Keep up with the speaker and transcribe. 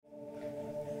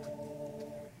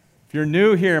If you're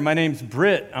new here, my name's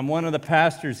Britt. I'm one of the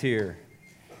pastors here.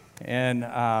 And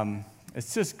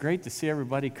it's just great to see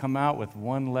everybody come out with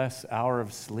one less hour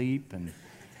of sleep. And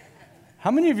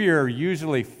how many of you are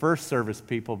usually first service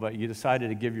people, but you decided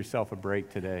to give yourself a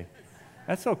break today?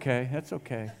 That's okay. That's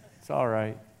okay. It's all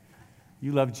right.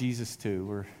 You love Jesus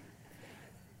too.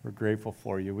 We're grateful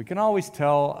for you. We can always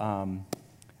tell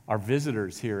our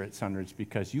visitors here at Sunridge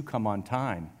because you come on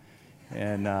time.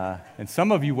 And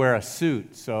some of you wear a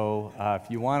suit, so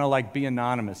if you want to be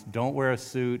anonymous, don't wear a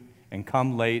suit and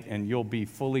come late, and you'll be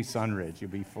fully Sunridge. You'll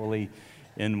be fully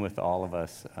in with all of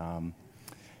us.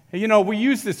 We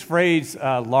use this phrase,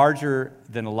 larger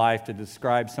than life, to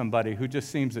describe somebody who just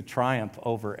seems to triumph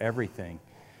over everything.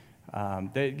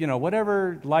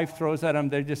 Whatever life throws at them,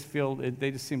 they just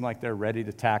seem like they're ready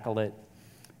to tackle it.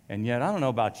 And yet, I don't know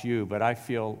about you, but I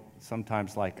feel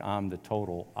sometimes like I'm the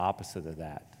total opposite of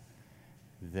that.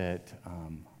 That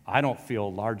I don't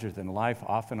feel larger than life.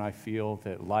 Often I feel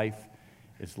that life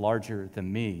is larger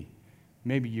than me.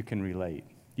 Maybe you can relate.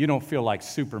 You don't feel like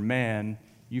Superman.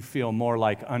 You feel more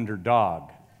like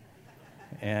underdog.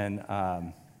 And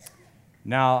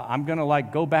now I'm going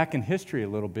to go back in history a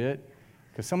little bit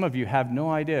because some of you have no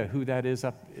idea who that is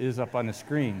up on the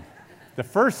screen. The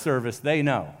first service, they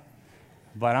know.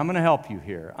 But I'm going to help you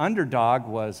here. Underdog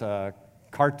was a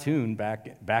cartoon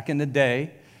back in the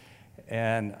day.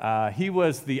 And he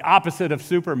was the opposite of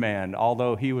Superman,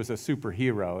 although he was a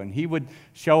superhero. And he would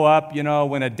show up,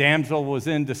 when a damsel was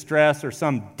in distress or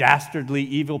some dastardly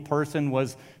evil person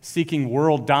was seeking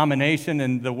world domination,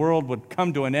 and the world would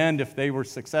come to an end if they were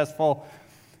successful.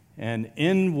 And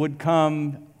in would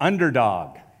come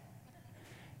Underdog.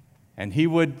 And he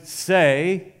would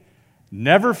say,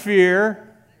 "Never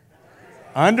fear,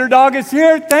 Underdog is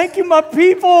here. Thank you, my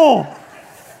people."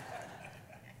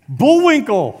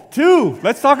 Bullwinkle, too.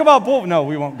 Let's talk about Bull. No,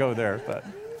 we won't go there. But,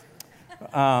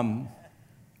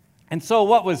 and so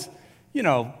what was,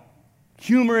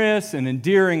 humorous and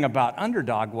endearing about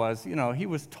Underdog was, he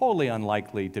was totally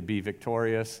unlikely to be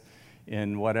victorious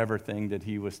in whatever thing that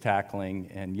he was tackling,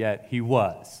 and yet he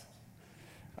was.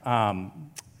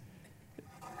 An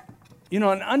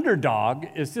underdog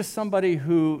is just somebody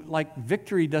who,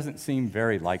 victory doesn't seem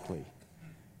very likely.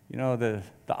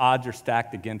 The odds are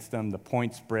stacked against them. The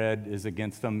point spread is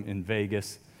against them in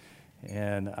Vegas.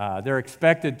 And they're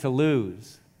expected to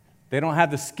lose. They don't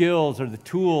have the skills or the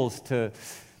tools to,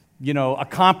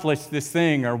 accomplish this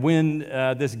thing or win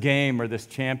this game or this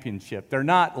championship. They're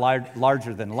not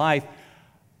larger than life.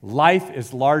 Life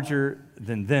is larger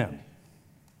than them.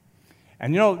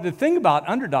 And, the thing about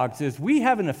underdogs is we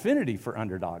have an affinity for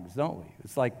underdogs, don't we?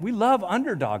 It's like we love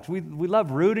underdogs. We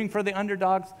love rooting for the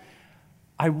underdogs.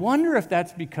 I wonder if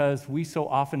that's because we so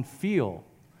often feel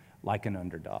like an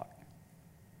underdog.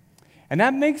 And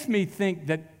that makes me think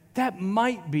that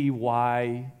might be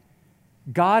why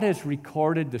God has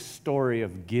recorded the story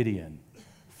of Gideon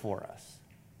for us.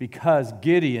 Because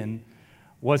Gideon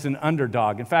was an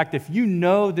underdog. In fact, if you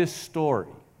know this story,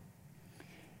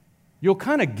 you'll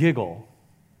kind of giggle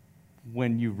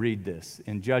when you read this.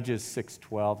 In Judges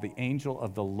 6:12, the angel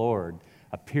of the Lord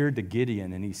appeared to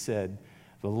Gideon and he said,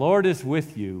 "The Lord is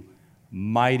with you,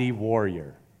 mighty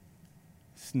warrior."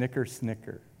 Snicker,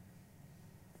 snicker.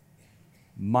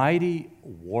 Mighty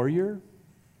warrior?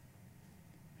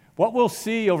 What we'll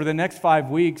see over the next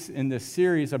 5 weeks in this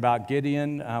series about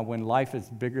Gideon, when life is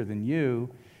bigger than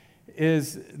you,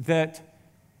 is that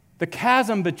the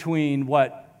chasm between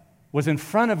what was in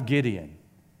front of Gideon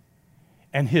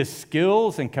and his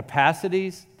skills and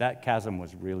capacities, that chasm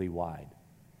was really wide.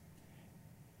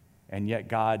 And yet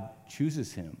God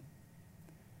chooses him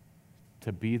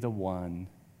to be the one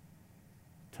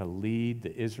to lead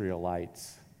the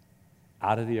Israelites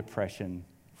out of the oppression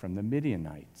from the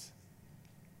Midianites.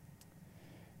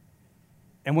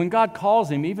 And when God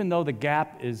calls him, even though the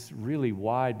gap is really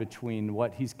wide between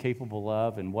what he's capable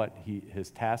of and what his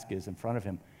task is in front of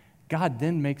him, God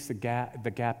then makes the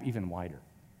gap even wider.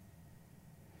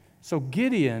 So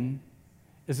Gideon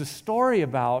is a story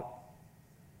about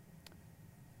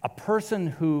a person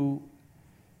who,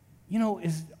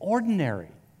 is ordinary.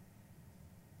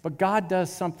 But God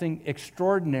does something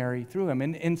extraordinary through him.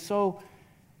 And so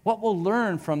what we'll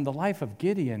learn from the life of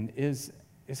Gideon is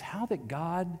how that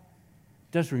God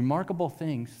does remarkable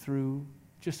things through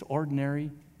just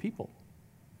ordinary people.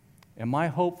 And my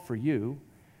hope for you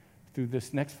through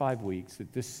this next 5 weeks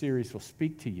that this series will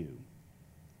speak to you,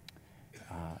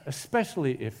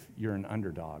 especially if you're an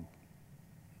underdog,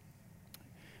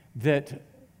 that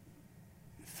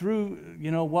through,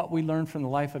 what we learned from the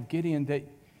life of Gideon, that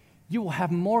you will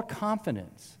have more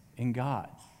confidence in God.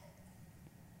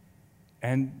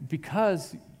 And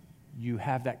because you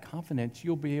have that confidence,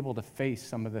 you'll be able to face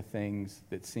some of the things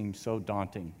that seem so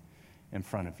daunting in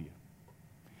front of you.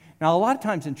 Now, a lot of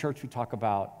times in church we talk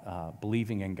about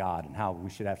believing in God and how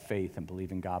we should have faith and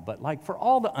believe in God. But like for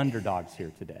all the underdogs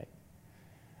here today,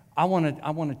 I want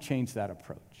to change that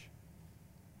approach.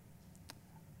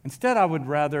 Instead, I would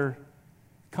rather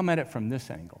come at it from this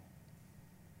angle.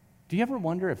 Do you ever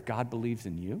wonder if God believes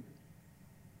in you?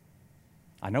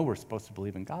 I know we're supposed to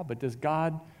believe in God, but does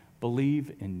God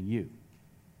believe in you?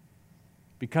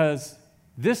 Because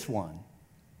this one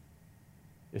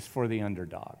is for the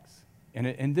underdogs.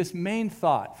 And this main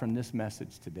thought from this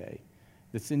message today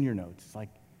that's in your notes is like,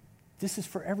 this is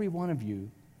for every one of you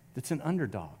that's an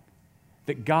underdog.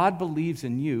 That God believes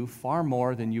in you far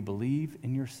more than you believe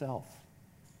in yourself.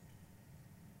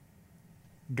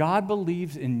 God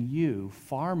believes in you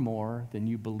far more than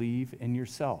you believe in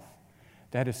yourself.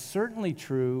 That is certainly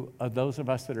true of those of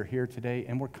us that are here today,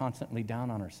 and we're constantly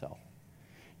down on ourselves.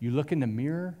 You look in the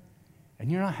mirror, and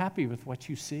you're not happy with what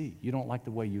you see. You don't like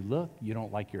the way you look. You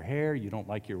don't like your hair. You don't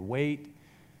like your weight.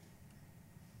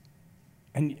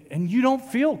 And you don't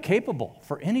feel capable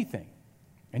for anything.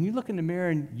 And you look in the mirror,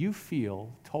 and you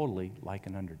feel totally like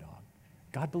an underdog.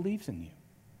 God believes in you.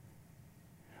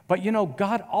 But you know,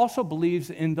 God also believes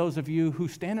in those of you who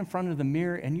stand in front of the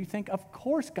mirror and you think, of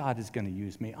course God is going to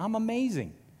use me. I'm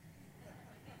amazing.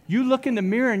 You look in the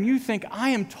mirror and you think, I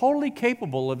am totally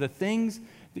capable of the things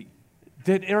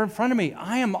that are in front of me.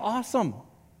 I am awesome.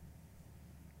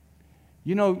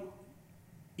 You know,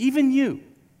 even you,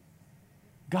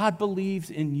 God believes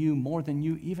in you more than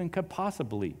you even could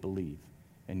possibly believe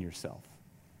in yourself.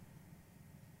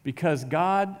 Because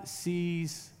God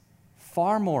sees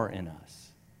far more in us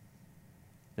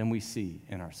than we see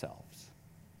in ourselves.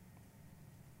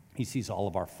 He sees all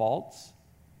of our faults.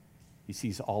 He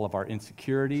sees all of our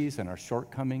insecurities and our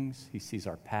shortcomings. He sees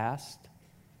our past.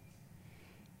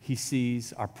 He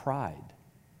sees our pride.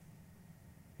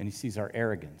 And he sees our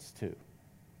arrogance too.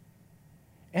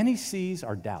 And he sees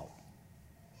our doubt.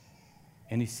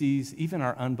 And he sees even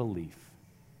our unbelief.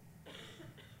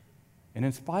 And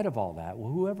in spite of all that,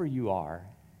 well, whoever you are,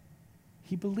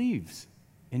 he believes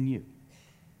in you,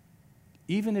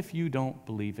 even if you don't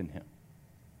believe in him.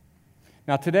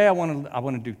 Now, today I want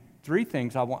to do three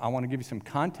things. I want to give you some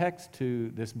context to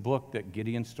this book that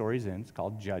Gideon's story is in. It's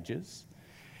called Judges.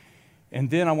 And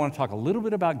then I want to talk a little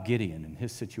bit about Gideon and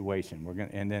his situation.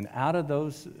 And then out of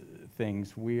those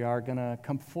things, we are going to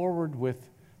come forward with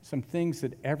some things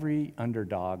that every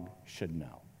underdog should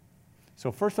know.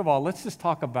 So first of all, let's just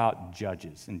talk about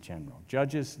Judges in general.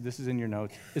 Judges, this is in your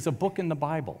notes, is a book in the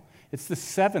Bible. It's the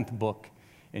 7th book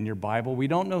in your Bible. We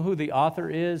don't know who the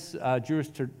author is. Jewish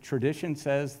tradition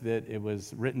says that it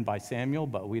was written by Samuel,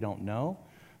 but we don't know.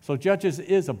 So Judges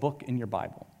is a book in your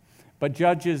Bible. But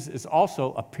Judges is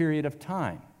also a period of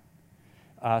time.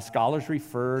 Scholars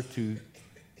refer to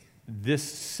this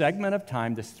segment of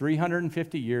time, this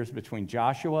 350 years between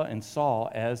Joshua and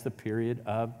Saul, as the period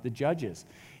of the Judges.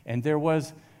 And there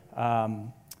was,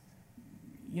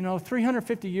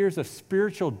 350 years of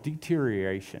spiritual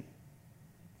deterioration.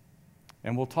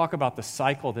 And we'll talk about the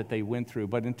cycle that they went through.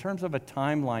 But in terms of a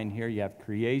timeline here, you have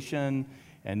creation,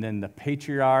 and then the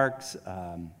patriarchs,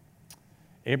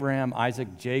 Abraham,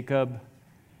 Isaac, Jacob,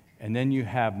 and then you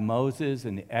have Moses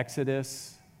and the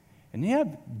Exodus. And you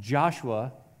have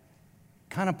Joshua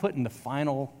kind of putting the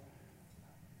final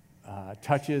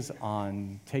touches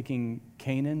on taking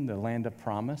Canaan, the land of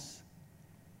promise.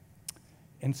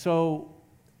 And so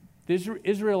the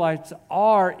Israelites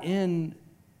are in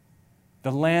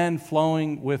the land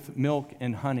flowing with milk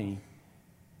and honey,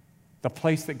 the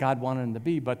place that God wanted them to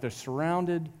be, but they're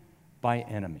surrounded by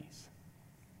enemies.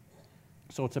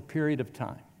 So it's a period of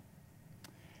time.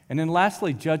 And then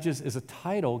lastly, Judges is a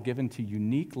title given to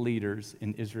unique leaders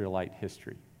in Israelite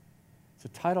history. It's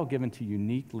a title given to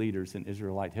unique leaders in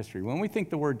Israelite history. When we think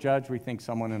the word judge, we think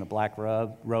someone in a black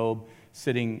robe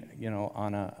sitting,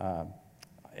 on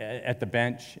at the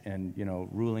bench and,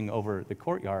 ruling over the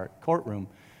courtroom.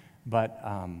 But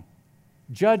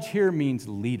judge here means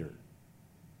leader.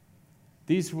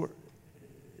 These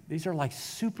are like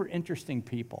super interesting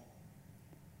people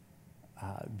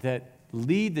that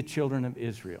lead the children of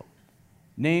Israel.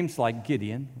 Names like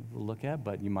Gideon, we'll look at,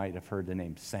 but you might have heard the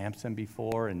name Samson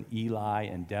before, and Eli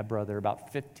and Deborah. There are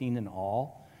about 15 in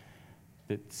all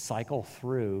that cycle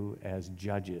through as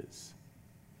judges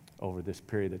over this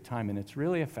period of time. And it's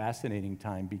really a fascinating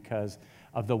time because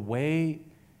of the way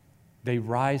they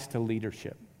rise to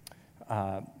leadership.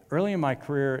 Early in my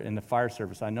career in the fire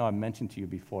service, I know I mentioned to you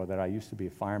before that I used to be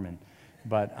a fireman,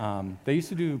 but they used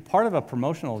to do part of a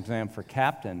promotional exam for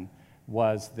captain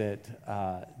was that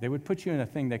they would put you in a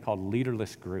thing they called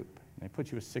leaderless group. They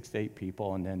put you with 6 to 8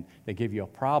 people, and then they give you a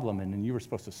problem, and then you were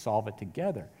supposed to solve it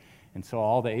together. And so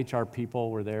all the HR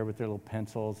people were there with their little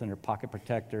pencils and their pocket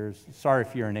protectors. Sorry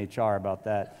if you're in HR about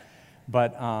that.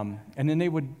 But, and then they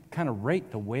would kind of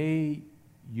rate the way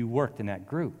you worked in that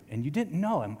group. And you didn't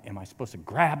know, am I supposed to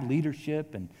grab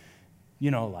leadership and,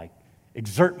 like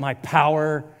exert my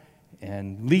power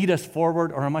and lead us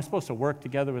forward, or am I supposed to work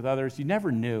together with others? You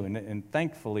never knew, and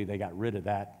thankfully they got rid of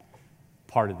that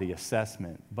part of the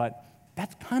assessment. But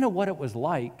that's kind of what it was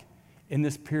like in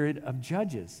this period of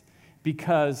Judges,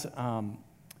 because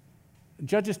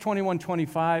Judges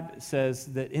 21:25 says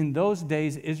that in those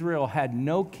days Israel had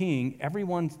no king,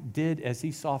 everyone did as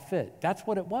he saw fit. That's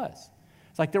what it was.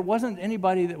 It's like there wasn't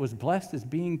anybody that was blessed as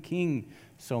being king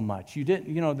so much. You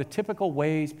didn't, the typical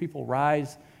ways people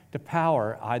rise to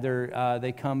power, either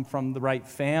they come from the right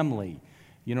family,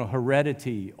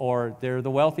 heredity, or they're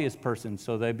the wealthiest person,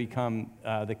 so they become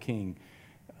the king.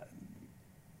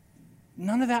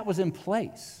 None of that was in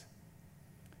place.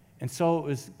 And so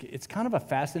it's kind of a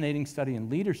fascinating study in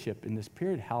leadership in this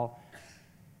period, how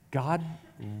God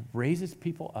raises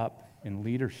people up in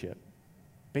leadership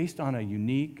based on a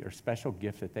unique or special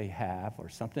gift that they have or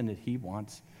something that he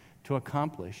wants to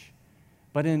accomplish.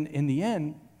 But in the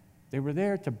end, they were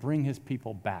there to bring his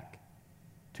people back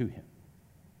to him.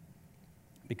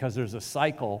 Because there's a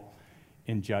cycle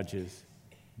in Judges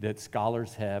that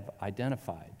scholars have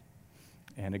identified.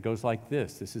 And it goes like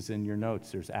this. This is in your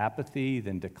notes. There's apathy,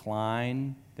 then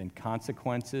decline, then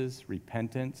consequences,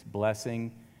 repentance,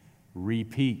 blessing,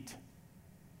 repeat.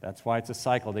 That's why it's a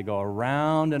cycle. They go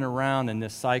around and around in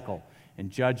this cycle in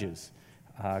Judges.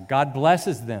 God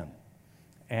blesses them,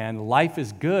 and life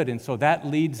is good, and so that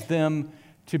leads them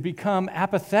to become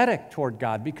apathetic toward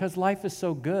God because life is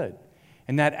so good.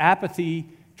 And that apathy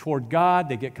toward God,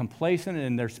 they get complacent,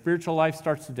 and their spiritual life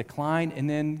starts to decline, and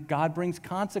then God brings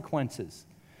consequences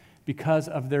because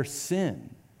of their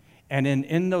sin. And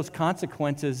in those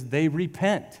consequences, they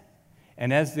repent.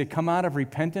 And as they come out of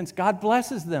repentance, God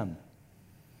blesses them.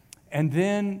 And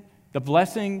then the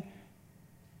blessing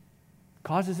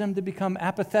causes them to become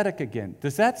apathetic again.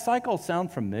 Does that cycle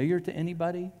sound familiar to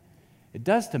anybody? It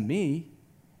does to me.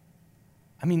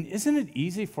 I mean, isn't it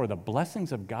easy for the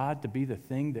blessings of God to be the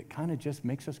thing that kind of just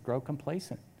makes us grow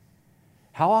complacent?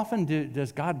 How often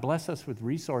does God bless us with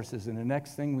resources, and the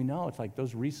next thing we know, it's like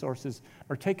those resources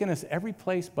are taking us every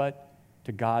place but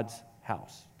to God's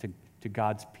house, to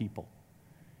God's people.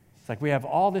 It's like we have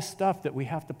all this stuff that we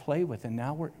have to play with, and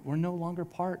now we're no longer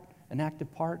an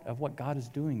active part of what God is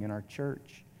doing in our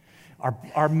church.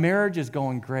 Our marriage is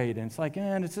going great, and it's like,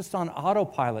 it's just on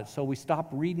autopilot, so we stop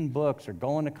reading books or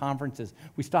going to conferences.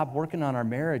 We stop working on our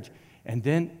marriage, and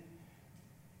then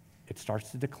it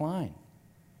starts to decline.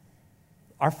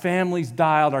 Our family's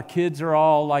dialed, our kids are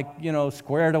all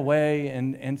squared away,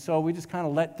 and so we just kind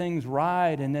of let things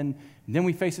ride, and then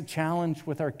we face a challenge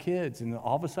with our kids, and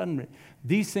all of a sudden,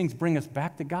 these things bring us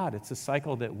back to God. It's a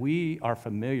cycle that we are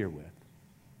familiar with.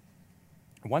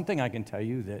 One thing I can tell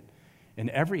you that in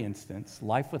every instance,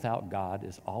 life without God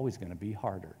is always going to be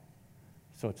harder.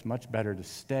 So it's much better to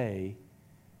stay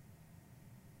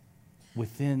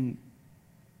within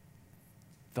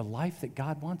the life that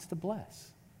God wants to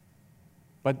bless.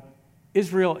 But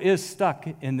Israel is stuck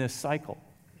in this cycle,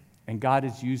 and God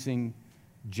is using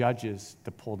judges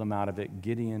to pull them out of it.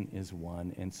 Gideon is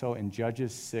one. And so in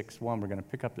Judges 6:1, we're going to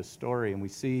pick up the story, and we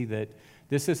see that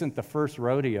this isn't the first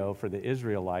rodeo for the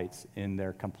Israelites in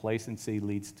their complacency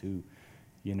leads to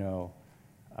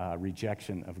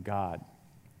rejection of God.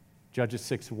 Judges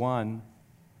 6:1,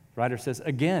 the writer says,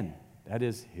 again, that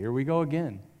is, here we go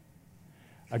again.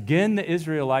 Again, the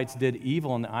Israelites did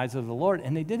evil in the eyes of the Lord,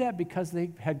 and they did that because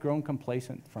they had grown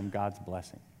complacent from God's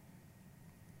blessing.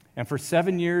 And for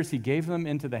 7 years, he gave them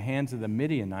into the hands of the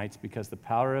Midianites because the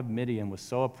power of Midian was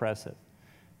so oppressive.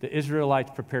 The Israelites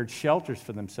prepared shelters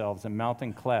for themselves in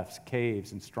mountain clefts,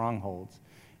 caves, and strongholds.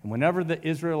 And whenever the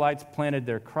Israelites planted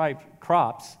their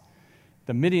crops,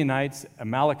 the Midianites,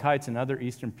 Amalekites, and other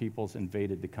eastern peoples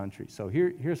invaded the country. So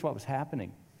here's what was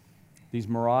happening. These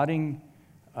marauding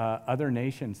other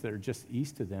nations that are just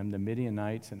east of them, the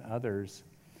Midianites and others,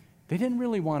 they didn't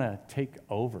really want to take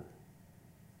over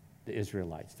the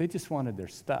Israelites. They just wanted their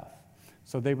stuff.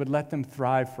 So they would let them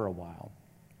thrive for a while.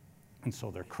 And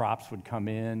so their crops would come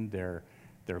in, their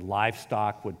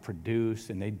livestock would produce,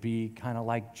 and they'd be kind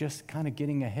of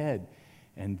getting ahead.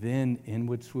 And then in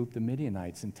would swoop the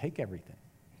Midianites and take everything.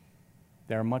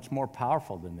 They're much more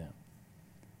powerful than them.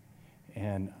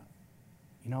 And,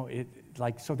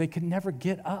 so they could never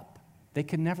get up. They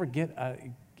could never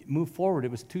move forward.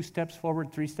 It was 2 steps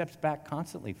forward, 3 steps back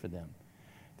constantly for them.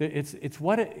 It's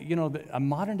what a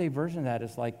modern day version of that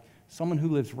is like someone who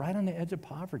lives right on the edge of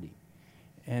poverty.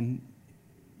 And,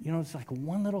 it's like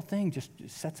one little thing just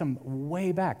sets them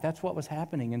way back. That's what was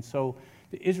happening. And so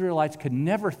the Israelites could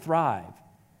never thrive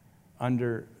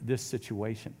under this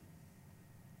situation.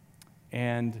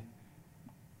 And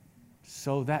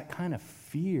so that kind of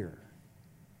fear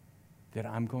that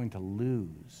I'm going to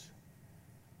lose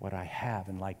what I have,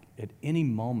 and like at any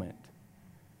moment,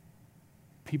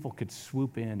 people could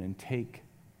swoop in and take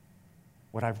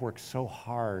what I've worked so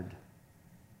hard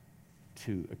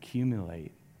to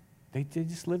accumulate. They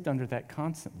just lived under that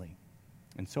constantly.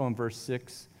 And so in verse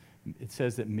 6, it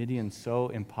says that Midian so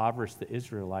impoverished the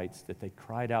Israelites that they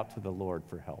cried out to the Lord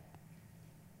for help.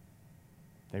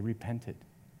 They repented.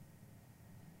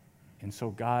 And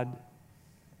so God,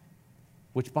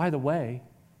 which by the way,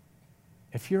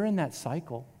 if you're in that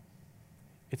cycle,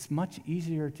 it's much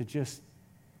easier to just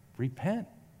repent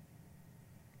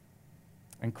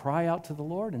and cry out to the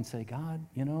Lord and say, God,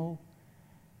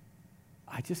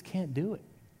 I just can't do it.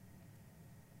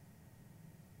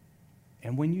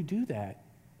 And when you do that,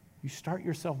 you start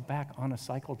yourself back on a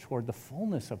cycle toward the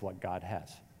fullness of what God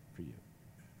has for you.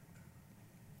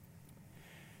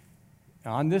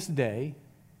 Now, on this day,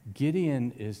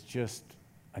 Gideon is just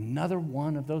another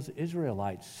one of those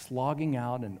Israelites slogging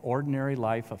out an ordinary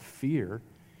life of fear.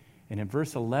 And in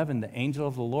verse 11, the angel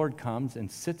of the Lord comes and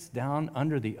sits down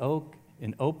under the oak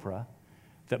in Ophrah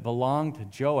that belonged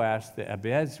to Joash the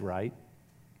Abiezrite,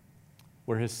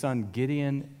 where his son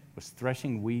Gideon was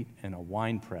threshing wheat in a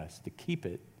winepress to keep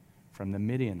it from the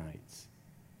Midianites.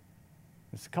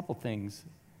 There's a couple things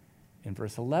in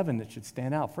verse 11 that should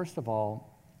stand out. First of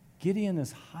all, Gideon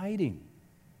is hiding.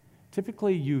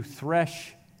 Typically, you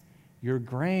thresh your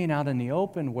grain out in the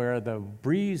open where the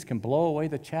breeze can blow away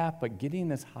the chaff, but Gideon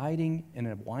is hiding in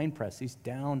a winepress. He's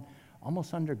down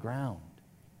almost underground.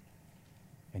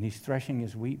 And he's threshing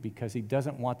his wheat because he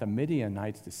doesn't want the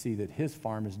Midianites to see that his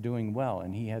farm is doing well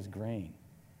and he has grain.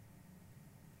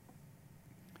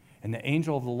 And the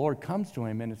angel of the Lord comes to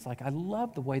him, and it's like, I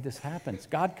love the way this happens.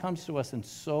 God comes to us in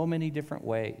so many different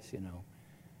ways,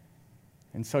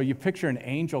 And so you picture an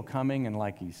angel coming, and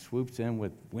like he swoops in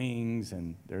with wings,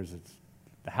 and there's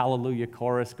the hallelujah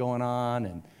chorus going on,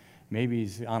 and maybe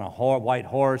he's on a white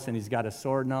horse, and he's got a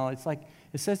sword and all. It's like,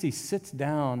 it says he sits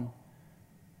down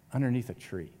underneath a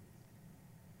tree.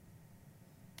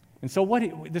 And so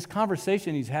this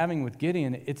conversation he's having with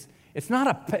Gideon, it's not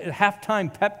a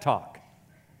halftime pep talk.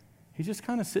 He's just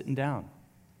kind of sitting down.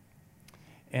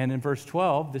 And in verse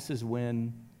 12, this is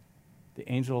when the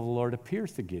angel of the Lord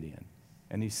appears to Gideon.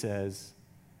 And he says,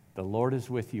 the Lord is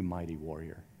with you, mighty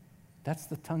warrior. That's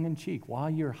the tongue-in-cheek. While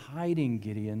you're hiding,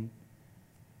 Gideon,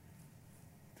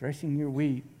 threshing your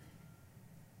wheat,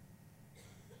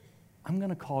 I'm going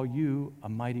to call you a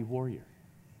mighty warrior.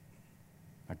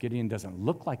 Now, Gideon doesn't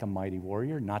look like a mighty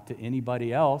warrior, not to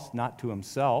anybody else, not to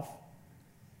himself.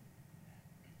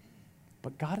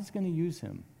 But God is going to use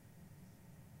him.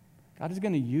 God is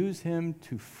going to use him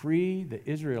to free the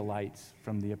Israelites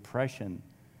from the oppression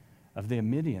of the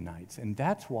Midianites. And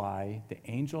that's why the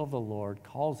angel of the Lord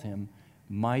calls him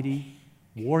mighty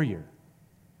warrior.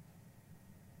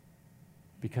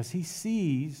 Because he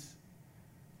sees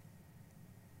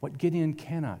what Gideon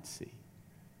cannot see,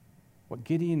 what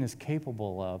Gideon is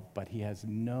capable of, but he has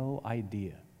no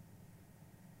idea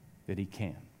that he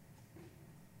can.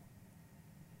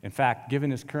 In fact,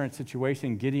 given his current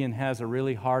situation, Gideon has a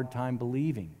really hard time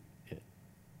believing it.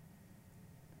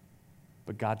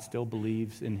 But God still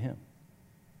believes in him.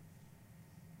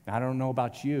 Now, I don't know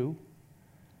about you,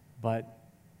 but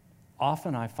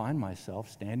often I find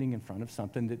myself standing in front of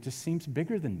something that just seems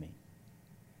bigger than me.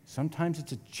 Sometimes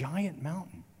it's a giant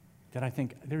mountain that I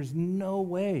think there's no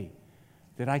way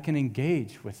that I can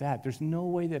engage with that. There's no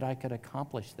way that I could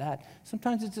accomplish that.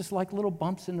 Sometimes it's just like little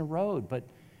bumps in the road, but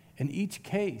in each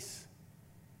case,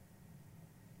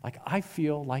 I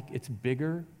feel like it's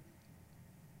bigger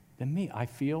than me. I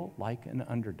feel like an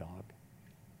underdog.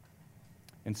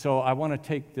 And so I want to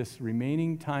take this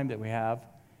remaining time that we have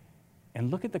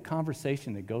and look at the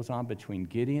conversation that goes on between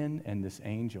Gideon and this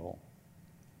angel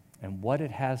and what it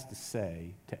has to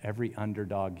say to every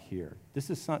underdog here.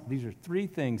 These are 3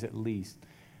 things at least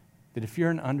that if you're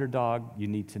an underdog, you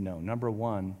need to know. Number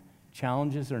 1,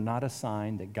 challenges are not a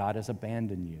sign that God has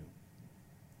abandoned you.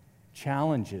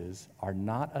 Challenges are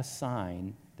not a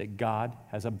sign that God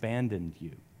has abandoned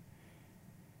you.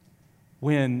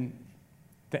 When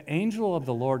the angel of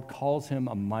the Lord calls him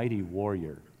a mighty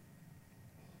warrior,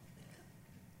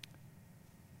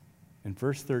 in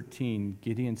verse 13,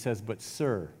 Gideon says, "But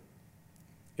sir,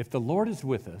 if the Lord is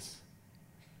with us,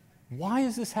 why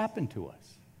has this happened to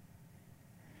us?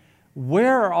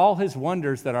 Where are all his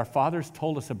wonders that our fathers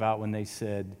told us about when they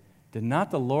said, did not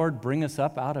the Lord bring us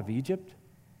up out of Egypt?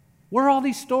 Where are all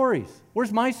these stories?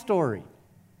 Where's my story?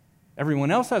 Everyone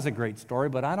else has a great story,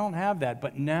 but I don't have that.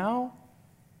 But now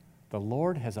the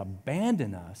Lord has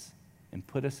abandoned us and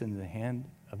put us into the hand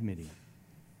of Midian.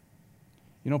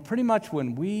 You know, pretty much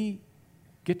when we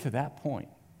get to that point,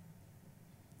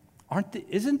 aren't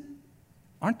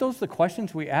those the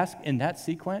questions we ask in that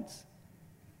sequence?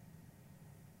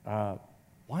 Why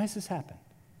has this happened?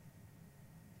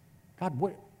 God,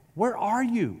 where are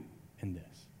you in this?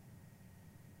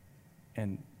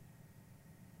 And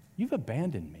you've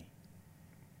abandoned me.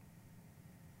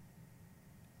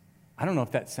 I don't know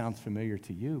if that sounds familiar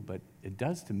to you, but it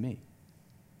does to me.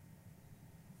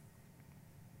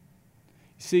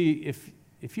 See,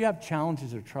 if you have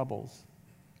challenges or troubles,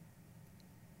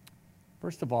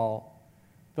 first of all,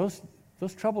 those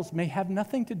troubles may have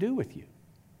nothing to do with you.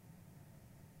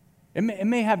 It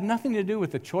may have nothing to do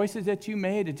with the choices that you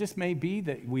made. It just may be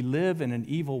that we live in an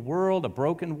evil world, a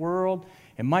broken world.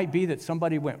 It might be that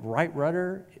somebody went right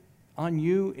rudder on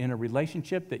you in a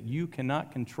relationship that you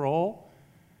cannot control.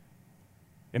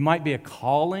 It might be a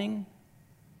calling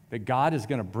that God is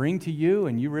going to bring to you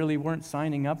and you really weren't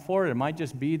signing up for it. It might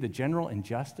just be the general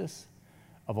injustice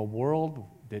of a world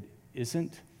that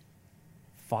isn't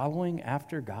following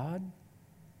after God.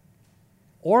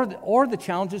 Or the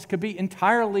challenges could be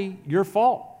entirely your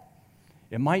fault.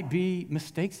 It might be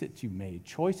mistakes that you made,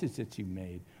 choices that you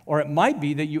made. Or it might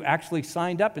be that you actually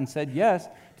signed up and said yes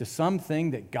to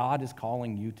something that God is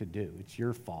calling you to do. It's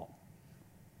your fault.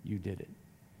 You did it.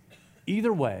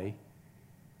 Either way,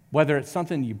 whether it's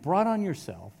something you brought on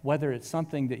yourself, whether it's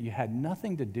something that you had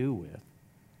nothing to do with,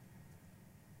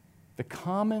 the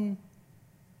common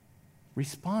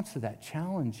response to that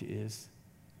challenge is,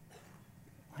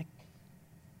 like,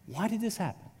 why did this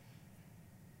happen?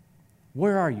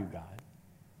 Where are you, God?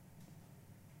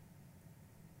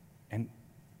 And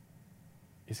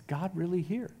is God really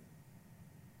here?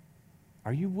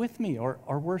 Are you with me? Or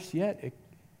worse yet,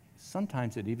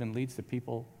 sometimes it even leads to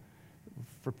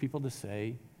for people to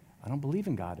say, I don't believe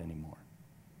in God anymore.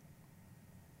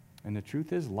 And the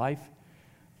truth is, life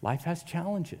has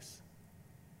challenges.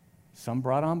 Some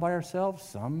brought on by ourselves,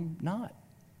 some not.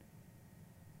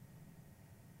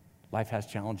 Life has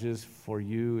challenges for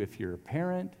you if you're a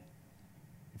parent,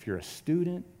 if you're a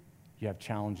student. You have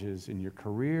challenges in your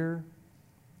career.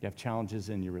 You have challenges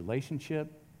in your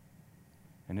relationship.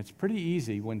 And it's pretty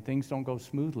easy when things don't go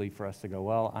smoothly for us to go,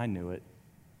 well, I knew it.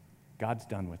 God's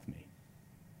done with me.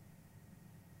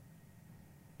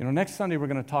 You know, next Sunday we're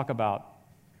going to talk about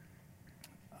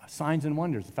signs and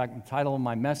wonders. In fact, the title of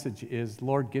my message is,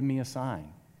 Lord, give me a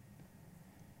sign.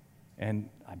 And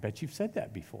I bet you've said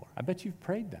that before. I bet you've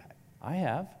prayed that. I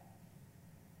have.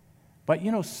 But,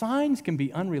 you know, signs can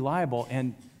be unreliable.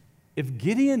 And if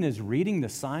Gideon is reading the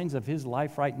signs of his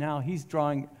life right now, he's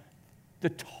drawing the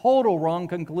total wrong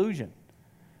conclusion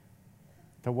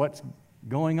to what's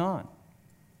going on.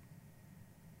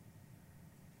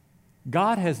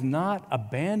 God has not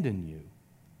abandoned you.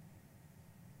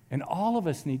 And all of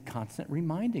us need constant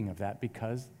reminding of that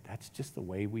because that's just the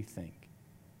way we think.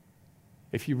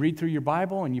 If you read through your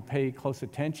Bible and you pay close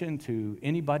attention to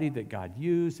anybody that God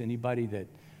used, anybody that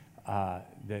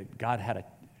God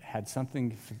had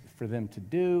something for them to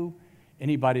do,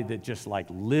 anybody that just like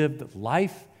lived a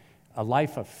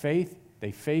life of faith,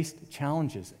 they faced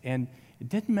challenges. And it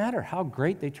didn't matter how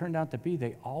great they turned out to be,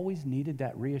 they always needed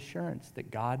that reassurance that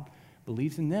God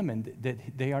believes in them and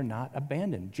that they are not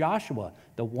abandoned. Joshua,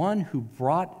 the one who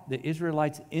brought the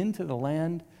Israelites into the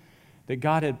land that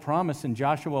God had promised in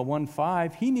Joshua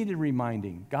 1:5, he needed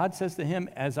reminding. God says to him,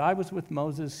 as I was with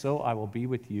Moses, so I will be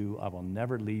with you. I will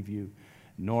never leave you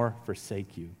nor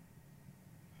forsake you.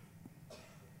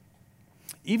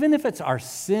 Even if it's our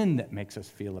sin that makes us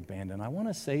feel abandoned, I want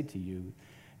to say to you,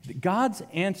 that God's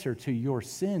answer to your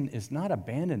sin is not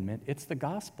abandonment, it's the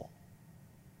gospel.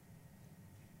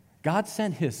 God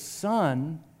sent his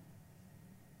Son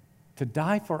to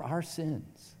die for our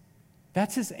sins.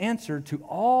 That's his answer to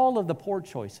all of the poor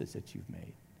choices that you've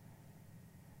made.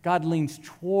 God leans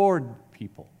toward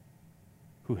people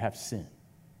who have sinned.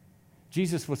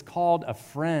 Jesus was called a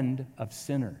friend of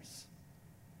sinners.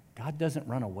 God doesn't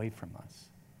run away from us.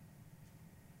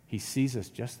 He sees us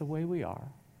just the way we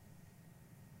are,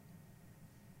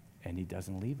 and he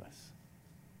doesn't leave us.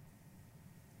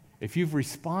 If you've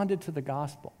responded to the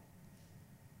gospel,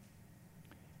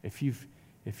 if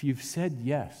you've said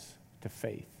yes to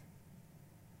faith,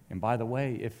 and by the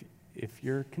way, if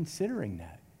you're considering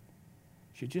that,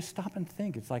 you should just stop and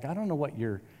think. It's like, I don't know what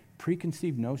your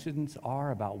preconceived notions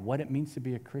are about what it means to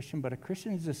be a Christian, but a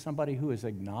Christian is just somebody who has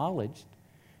acknowledged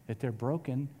that they're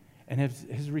broken and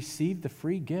has received the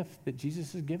free gift that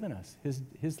Jesus has given us,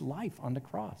 his life on the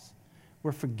cross.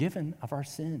 We're forgiven of our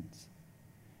sins.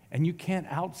 And you can't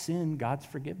out-sin God's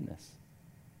forgiveness.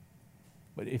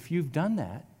 But if you've done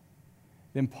that,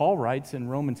 then Paul writes in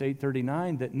Romans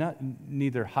 8:39 that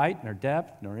neither height nor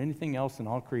depth nor anything else in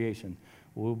all creation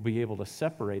will be able to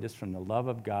separate us from the love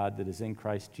of God that is in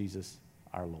Christ Jesus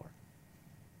our Lord.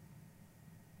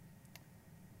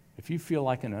 If you feel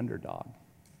like an underdog,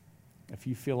 if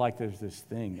you feel like there's this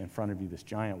thing in front of you, this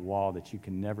giant wall that you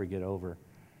can never get over,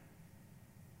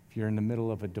 if you're in the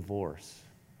middle of a divorce,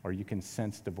 or you can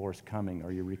sense divorce coming,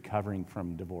 or you're recovering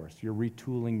from divorce, you're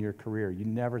retooling your career, you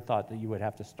never thought that you would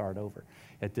have to start over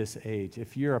at this age.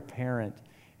 If you're a parent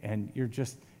and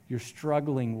you're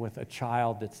struggling with a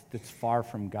child that's far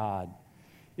from God,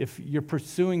 if you're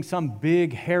pursuing some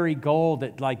big, hairy goal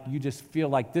that like you just feel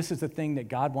like this is the thing that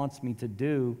God wants me to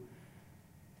do,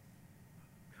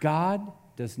 God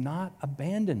does not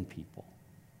abandon people.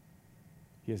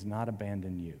 He has not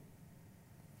abandoned you.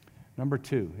 Number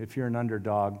two, if you're an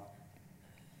underdog,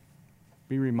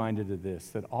 be reminded of this,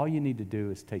 that all you need to do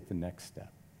is take the next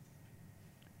step.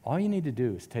 All you need to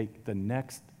do is take the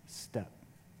next step.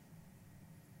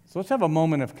 So let's have a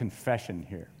moment of confession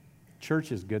here.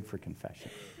 Church is good for confession.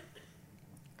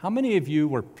 How many of you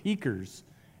were peekers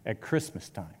at Christmas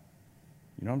time?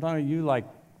 You know what I'm talking about? You like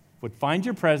would find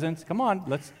your presents. Come on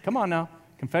now.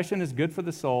 Confession is good for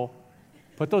the soul.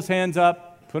 Put those hands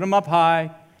up, put them up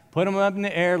high, put them up in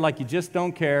the air like you just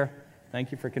don't care.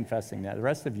 Thank you for confessing that. The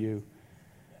rest of you,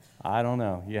 I don't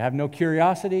know. You have no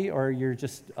curiosity or you're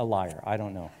just a liar. I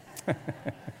don't know.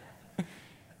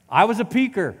 I was a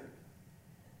peeker.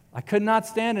 I could not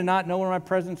stand to not know where my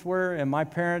presents were, and my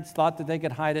parents thought that they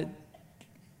could hide it.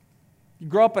 You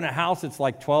grow up in a house that's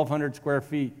like 1,200 square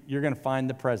feet, you're going to find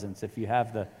the presents if you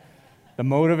have the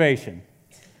motivation.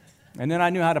 And then I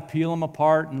knew how to peel them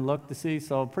apart and look to see,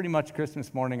 so pretty much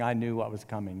Christmas morning I knew what was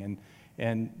coming.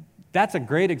 And that's a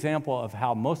great example of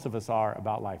how most of us are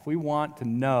about life. We want to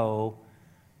know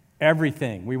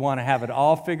everything. We want to have it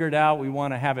all figured out. We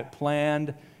want to have it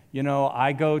planned. You know,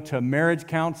 I go to marriage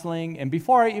counseling, and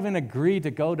before I even agree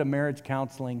to go to marriage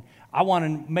counseling, I want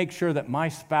to make sure that my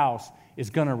spouse is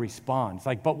going to respond. It's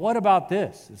like, but what about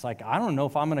this? It's like, I don't know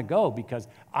if I'm going to go because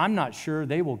I'm not sure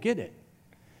they will get it.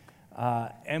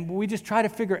 And we just try to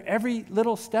figure every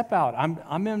little step out.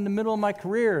 I'm in the middle of my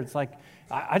career. It's like,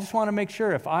 I just want to make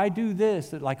sure if I do this,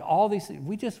 that like all these things,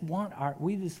 we just want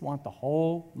the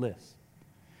whole list.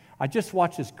 I just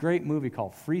watched this great movie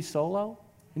called Free Solo.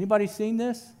 Anybody seen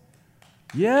this?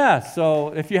 Yeah,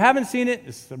 so if you haven't seen it,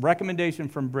 it's a recommendation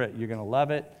from Britt. You're going to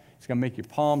love it. It's going to make your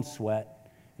palms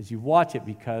sweat as you watch it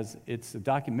because it's a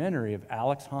documentary of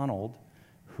Alex Honnold,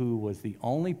 who was the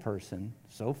only person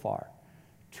so far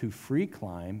to free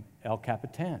climb El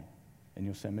Capitan in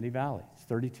Yosemite Valley. It's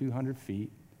 3,200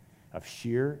 feet of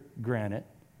sheer granite,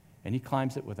 and he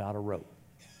climbs it without a rope.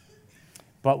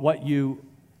 But what you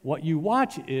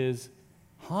watch is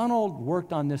Honnold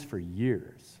worked on this for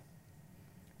years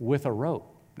with a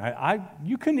rope.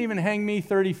 You couldn't even hang me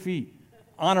 30 feet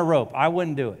on a rope. I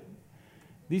wouldn't do it.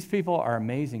 These people are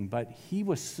amazing, but he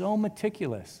was so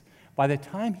meticulous. By the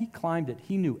time he climbed it,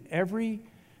 he knew every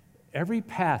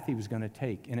path he was going to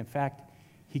take. And in fact,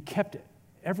 he kept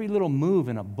every little move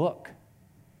in a book.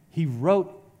 He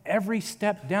wrote every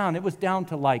step down. It was down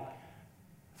to like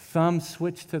thumb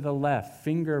switch to the left,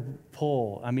 finger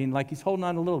pull. I mean, like he's holding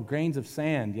on to little grains of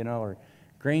sand, or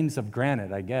grains of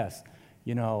granite, I guess.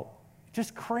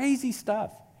 Just crazy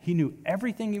stuff. He knew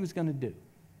everything he was going to do.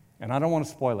 And I don't want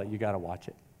to spoil it. You got to watch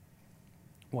it.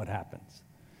 What happens?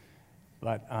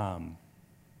 But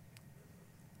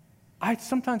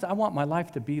sometimes I want my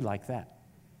life to be like that.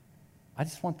 I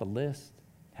just want the list,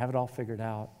 have it all figured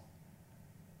out.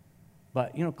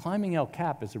 But, climbing El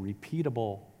Cap is a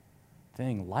repeatable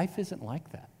thing. Life isn't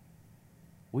like that.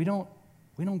 We don't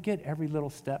get every little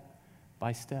step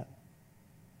by step.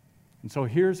 And so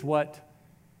here's what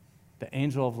the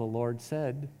angel of the Lord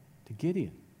said to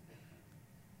Gideon.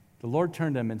 The Lord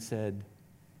turned to him and said,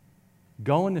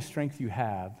 "Go in the strength you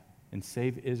have and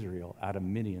save Israel out of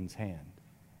Midian's hand.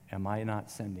 Am I not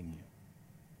sending you?"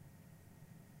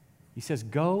 He says,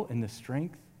 go in the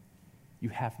strength you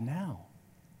have now.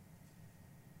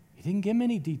 He didn't give him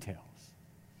any details.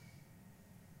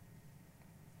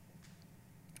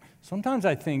 Sometimes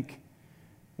I think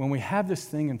when we have this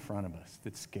thing in front of us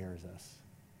that scares us,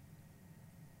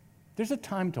 there's a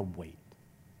time to wait.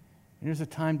 And there's a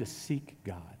time to seek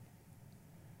God.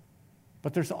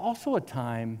 But there's also a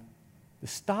time to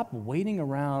stop waiting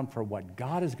around for what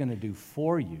God is going to do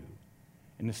for you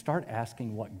and to start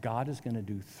asking what God is going to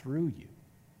do through you.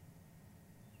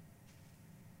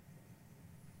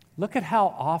 Look at how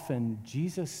often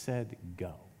Jesus said,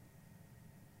 go.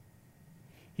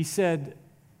 He said,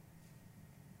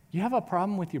 you have a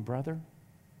problem with your brother?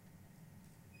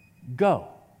 Go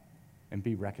and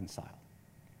be reconciled.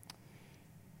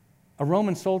 A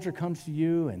Roman soldier comes to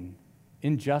you and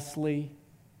unjustly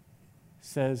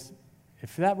says,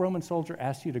 if that Roman soldier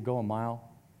asks you to go a mile,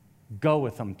 go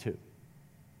with them too.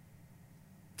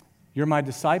 You're my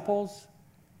disciples.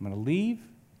 I'm going to leave.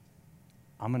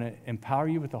 I'm going to empower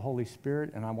you with the Holy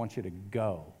Spirit, and I want you to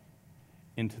go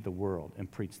into the world and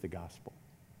preach the gospel.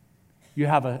 You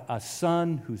have a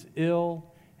son who's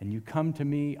ill, and you come to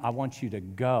me. I want you to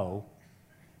go,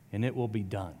 and it will be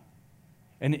done.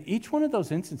 And in each one of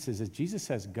those instances, as Jesus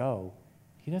says go,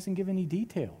 he doesn't give any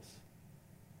details.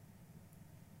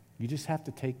 You just have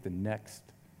to take the next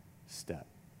step.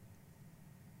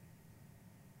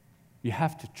 You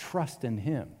have to trust in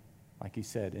him, like he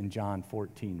said in John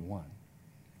 14:1.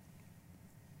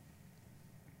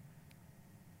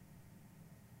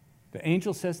 The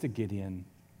angel says to Gideon,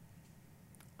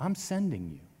 I'm sending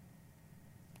you.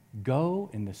 Go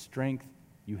in the strength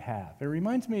you have. It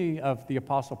reminds me of the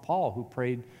Apostle Paul, who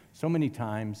prayed so many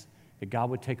times that God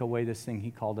would take away this thing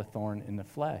he called a thorn in the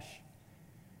flesh.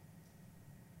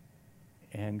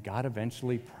 And God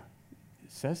eventually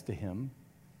says to him,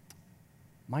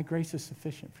 my grace is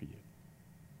sufficient for you.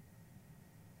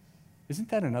 Isn't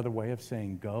that another way of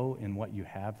saying go in what you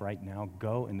have right now?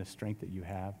 Go in the strength that you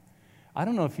have. I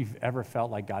don't know if you've ever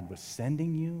felt like God was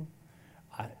sending you.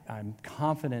 I'm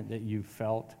confident that you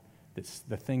felt that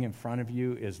the thing in front of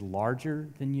you is larger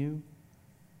than you.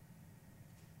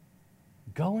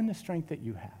 Go in the strength that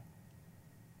you have.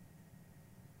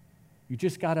 You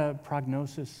just got a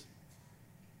prognosis,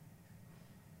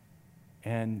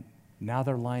 and now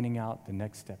they're lining out the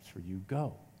next steps for you.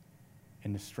 Go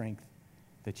in the strength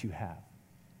that you have.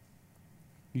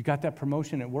 You got that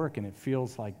promotion at work, and it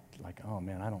feels like, oh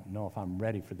man, I don't know if I'm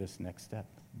ready for this next step.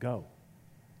 Go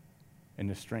in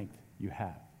the strength you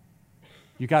have.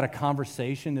 You got a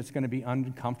conversation that's going to be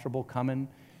uncomfortable coming,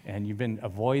 and you've been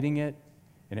avoiding it,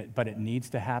 but it needs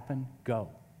to happen. Go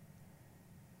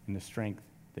in the strength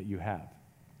that you have.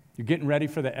 You're getting ready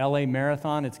for the LA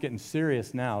Marathon. It's getting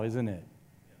serious now, isn't it?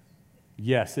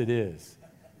 Yes, it is.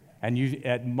 And you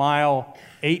at mile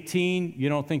 18, you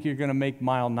don't think you're going to make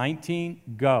mile 19?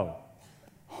 Go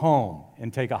home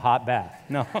and take a hot bath.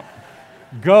 No.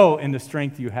 Go in the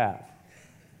strength you have.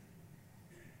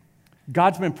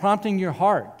 God's been prompting your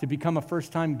heart to become a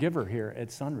first-time giver here at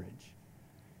Sunridge.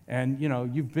 And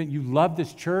you love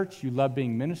this church, you love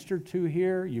being ministered to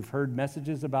here, you've heard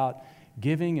messages about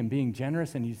giving and being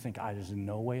generous, and you think, there's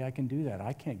no way I can do that.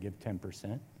 I can't give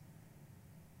 10%.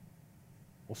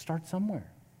 Well, start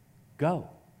somewhere. Go.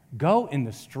 Go in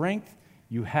the strength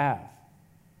you have.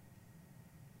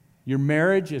 Your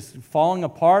marriage is falling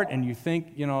apart and you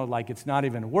think, like it's not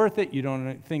even worth it. You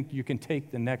don't think you can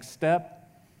take the next step.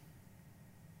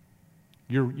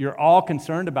 You're all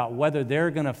concerned about whether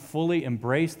they're going to fully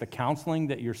embrace the counseling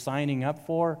that you're signing up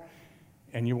for.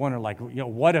 And you wonder,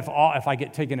 what if I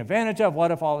get taken advantage of?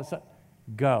 What if all this?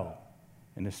 Go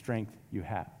in the strength you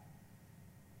have.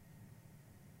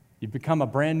 You become a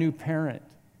brand new parent.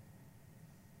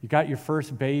 You got your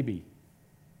first baby,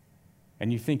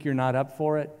 and you think you're not up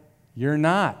for it? You're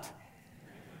not.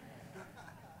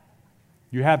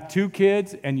 You have 2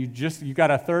 kids, and you got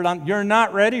a third on. You're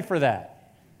not ready for that.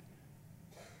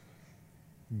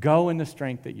 Go in the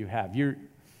strength that you have.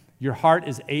 Your heart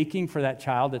is aching for that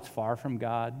child that's far from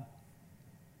God.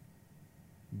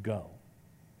 Go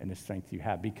in the strength you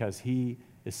have, because he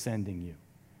is sending you.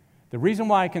 The reason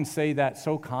why I can say that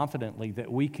so confidently,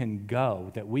 that we can go,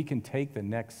 that we can take the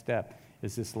next step,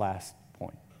 is this last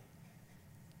point.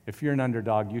 If you're an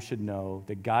underdog, you should know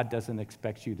that God doesn't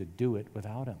expect you to do it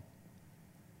without him.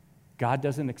 God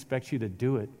doesn't expect you to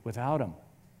do it without him.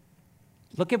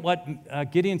 Look at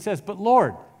what Gideon says, but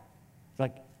Lord,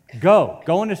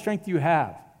 go in the strength you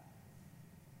have.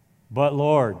 But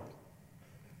Lord,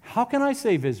 how can I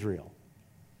save Israel?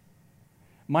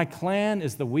 My clan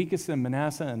is the weakest in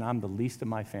Manasseh, and I'm the least of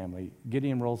my family.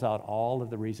 Gideon rolls out all of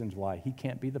the reasons why he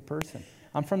can't be the person.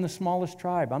 I'm from the smallest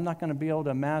tribe. I'm not going to be able to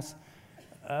amass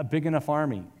a big enough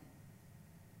army.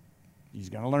 He's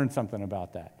going to learn something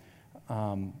about that.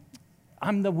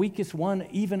 I'm the weakest one,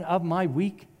 even of my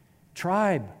weak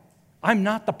tribe. I'm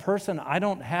not the person. I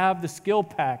don't have the skill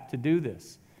pack to do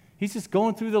this. He's just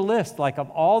going through the list, of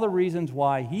all the reasons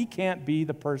why he can't be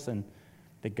the person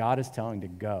that God is telling to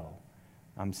go.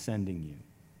 I'm sending you.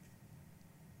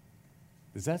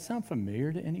 Does that sound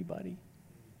familiar to anybody?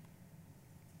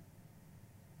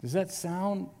 Does that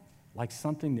sound like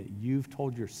something that you've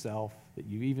told yourself, that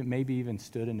you maybe even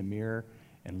stood in the mirror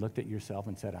and looked at yourself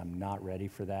and said, I'm not ready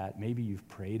for that? Maybe you've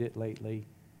prayed it lately.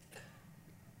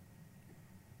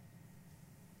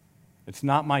 It's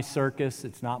not my circus.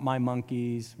 It's not my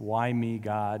monkeys. Why me,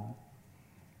 God?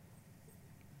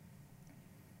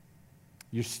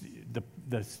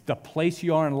 The place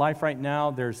you are in life right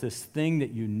now, there's this thing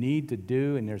that you need to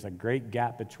do, and there's a great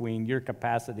gap between your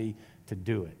capacity to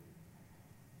do it.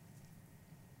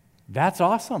 That's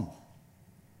awesome.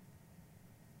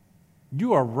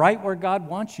 You are right where God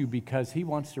wants you because He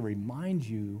wants to remind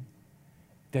you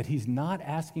that He's not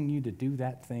asking you to do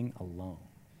that thing alone,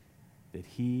 that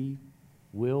He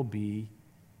will be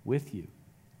with you.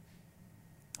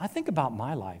 I think about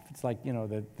my life. It's like,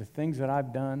 the things that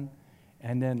I've done,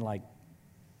 and then like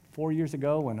 5 years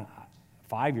ago when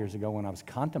I was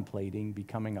contemplating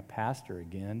becoming a pastor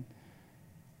again,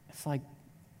 it's like,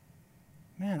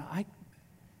 man,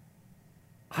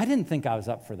 I didn't think I was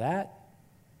up for that.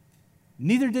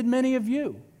 Neither did many of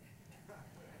you.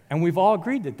 And we've all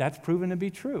agreed that that's proven to be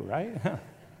true, right?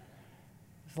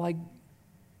 It's like,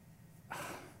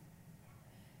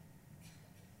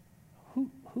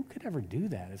 who could ever do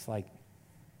that? It's like,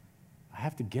 I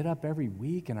have to get up every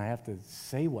week and I have to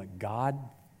say what God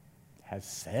has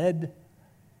said.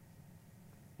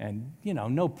 And,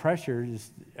 no pressure,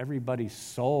 just everybody's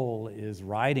soul is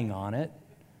riding on it.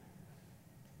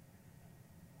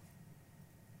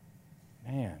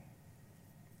 Man.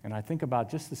 And I think about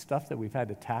just the stuff that we've had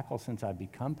to tackle since I've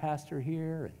become pastor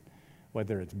here, and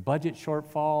whether it's budget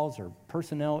shortfalls or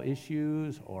personnel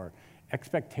issues or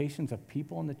expectations of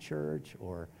people in the church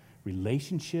or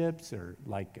relationships or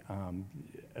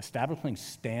establishing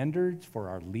standards for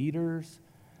our leaders,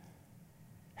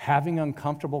 having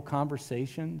uncomfortable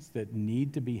conversations that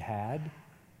need to be had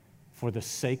for the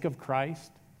sake of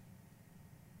Christ,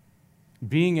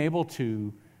 being able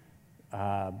to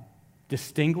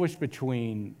distinguish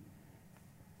between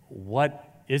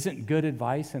what isn't good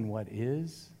advice and what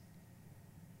is.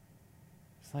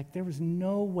 It's like there was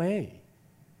no way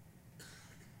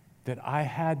that I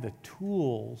had the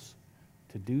tools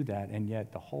to do that, and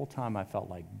yet the whole time I felt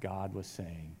like God was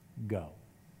saying, go.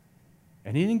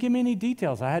 And He didn't give me any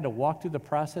details. I had to walk through the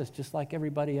process just like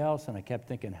everybody else, and I kept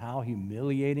thinking how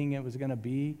humiliating it was going to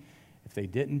be if they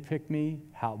didn't pick me,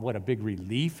 what a big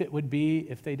relief it would be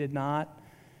if they did not.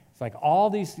 It's like all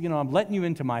these, I'm letting you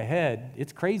into my head.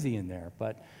 It's crazy in there,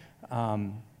 but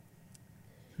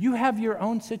you have your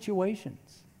own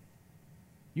situations.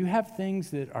 You have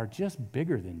things that are just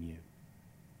bigger than you.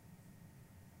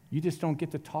 You just don't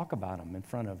get to talk about them in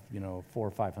front of, 400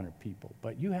 or 500 people,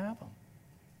 but you have them.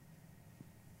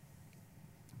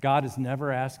 God is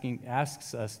never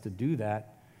asks us to do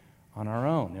that on our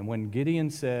own. And when Gideon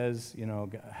says,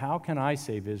 how can I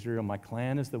save Israel? My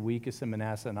clan is the weakest in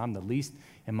Manasseh, and I'm the least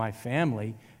in my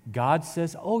family. God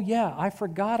says, oh yeah, I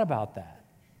forgot about that.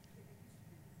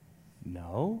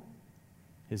 No.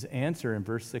 His answer in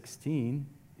verse 16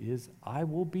 is, I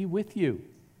will be with you.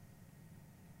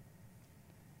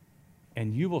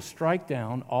 And you will strike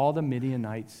down all the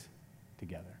Midianites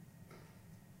together.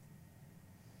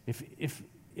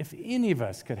 If any of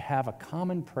us could have a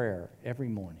common prayer every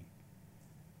morning,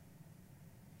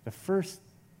 the first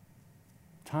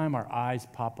time our eyes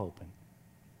pop open,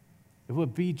 it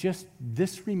would be just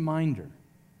this reminder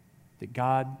that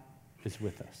God is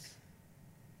with us.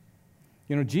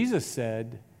 Jesus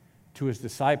said to His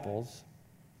disciples,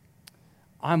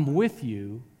 I'm with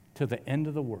you to the end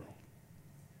of the world.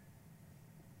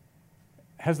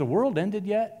 Has the world ended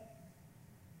yet?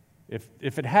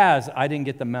 If it has, I didn't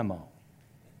get the memo.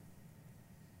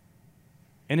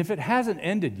 And if it hasn't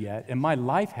ended yet, and my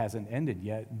life hasn't ended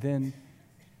yet, then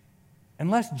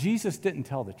unless Jesus didn't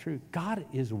tell the truth, God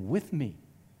is with me.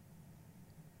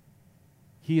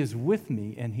 He is with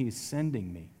me, and He's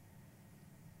sending me.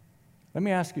 Let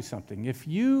me ask you something. If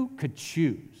you could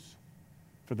choose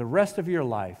for the rest of your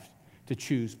life to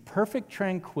choose perfect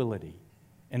tranquility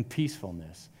and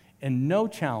peacefulness and no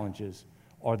challenges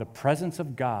or the presence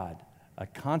of God, a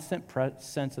constant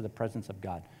sense of the presence of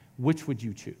God, which would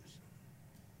you choose?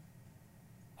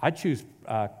 I'd choose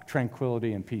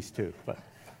tranquility and peace too,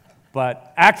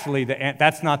 but actually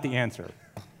that's not the answer,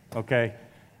 okay?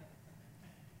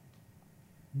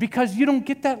 Because you don't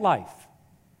get that life.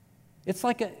 It's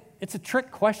a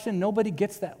trick question. Nobody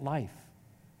gets that life.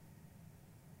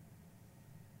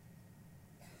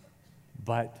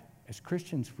 But as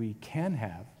Christians, we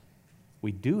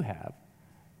do have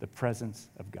the presence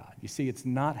of God. You see, it's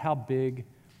not how big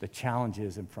the challenge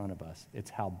is in front of us. It's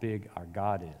how big our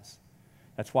God is.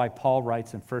 That's why Paul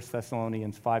writes in 1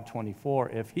 Thessalonians 5:24,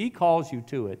 if he calls you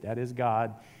to it, that is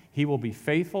God, he will be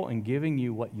faithful in giving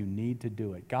you what you need to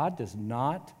do it. God does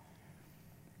not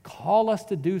call us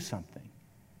to do something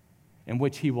in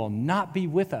which he will not be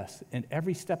with us in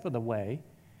every step of the way,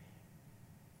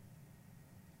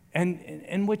 and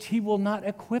in which he will not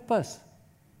equip us.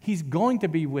 He's going to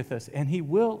be with us, and he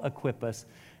will equip us.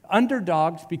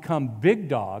 Underdogs become big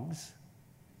dogs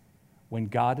when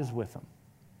God is with them.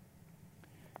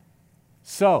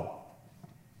 So,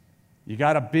 you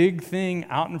got a big thing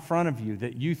out in front of you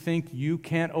that you think you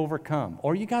can't overcome,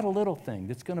 or you got a little thing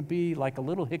that's going to be like a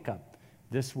little hiccup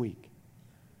this week.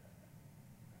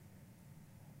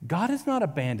 God has not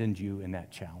abandoned you in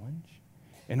that challenge.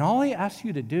 And all he asks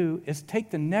you to do is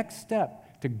take the next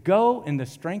step to go in the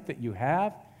strength that you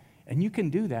have, and you can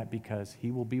do that because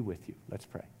he will be with you. Let's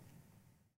pray.